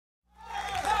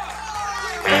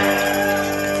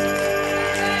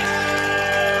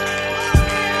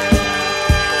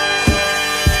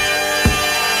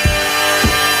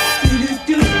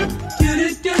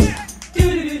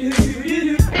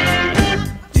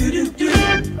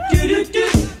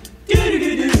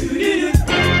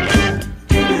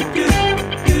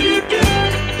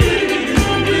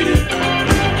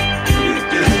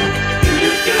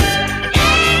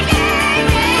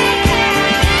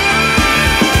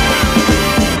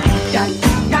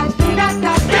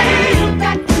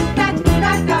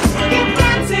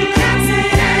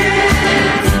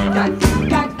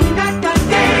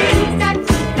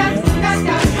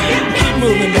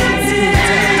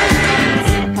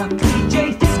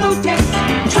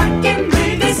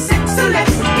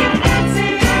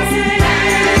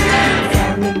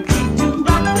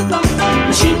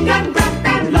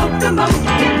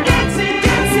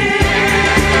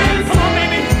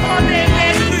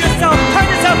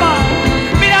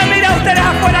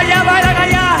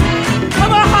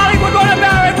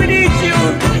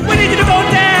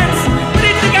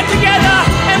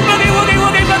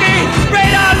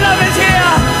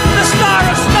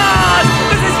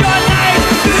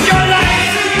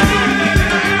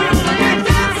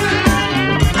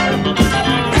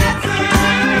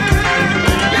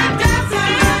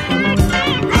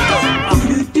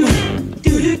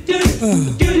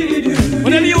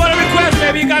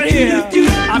right here.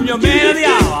 I'm your man of the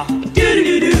hour.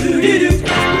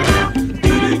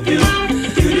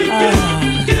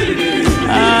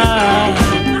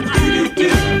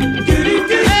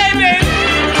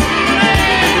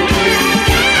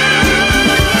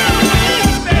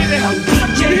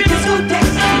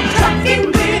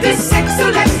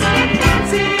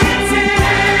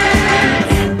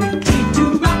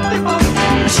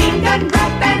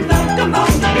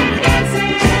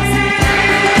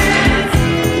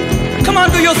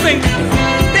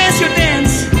 Dance your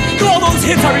dance to all those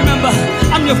hits I remember.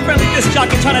 I'm your friendly disc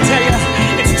jockey trying to tell you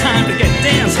it's time to get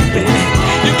dancing, baby.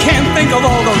 You can't think of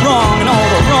all the wrong and all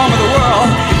the wrong of the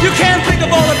world. You can't think of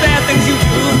all the bad things you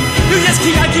do. You just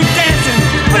gotta keep dancing.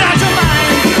 Put out your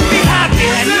mind, be happy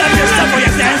and love yourself while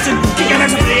you're dancing. Kick your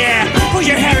legs up in the air, pull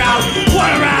your hair out,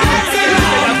 whirl around.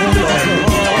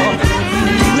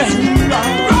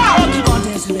 Keep on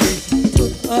dancing, baby.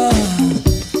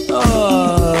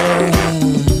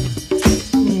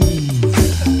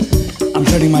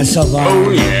 Turning myself on. Oh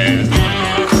yeah.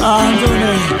 I'm doing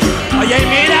it. Oye,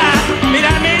 mira,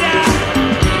 mira, mira.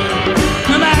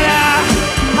 No matter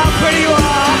how pretty you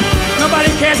are,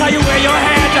 nobody cares how you wear your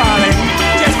hair, darling.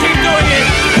 Just keep doing it.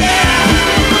 Yeah.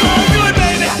 Come on, do it,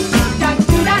 baby.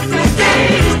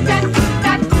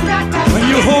 When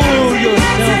you hold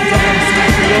yourself dancing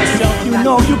to yourself, you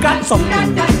know you got something. I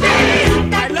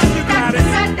love you, Gladys.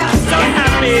 I'm so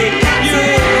happy.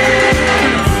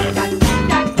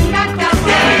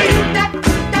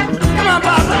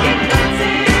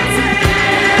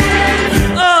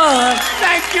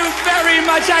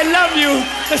 I love you,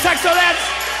 the Sexolettes.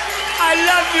 I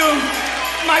love you.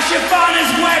 My chiffon is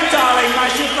wet, darling. My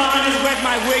chiffon is wet.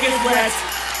 My wig is wet.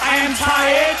 I am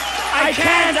tired. I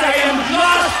can't. I am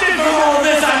exhausted from all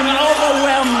this. I'm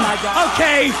overwhelmed.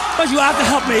 Okay, but you have to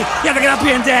help me. You have to get up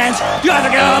here and dance. You have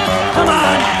to get up. Come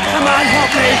on. Come on,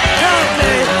 help me. Help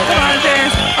me. Come on,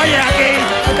 dance. Oh, yeah, okay.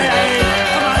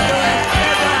 Come on, do it.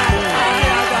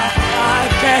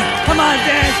 Okay, come on,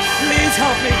 dance. Please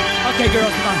help me. Okay,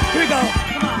 girls, come on. Here we go.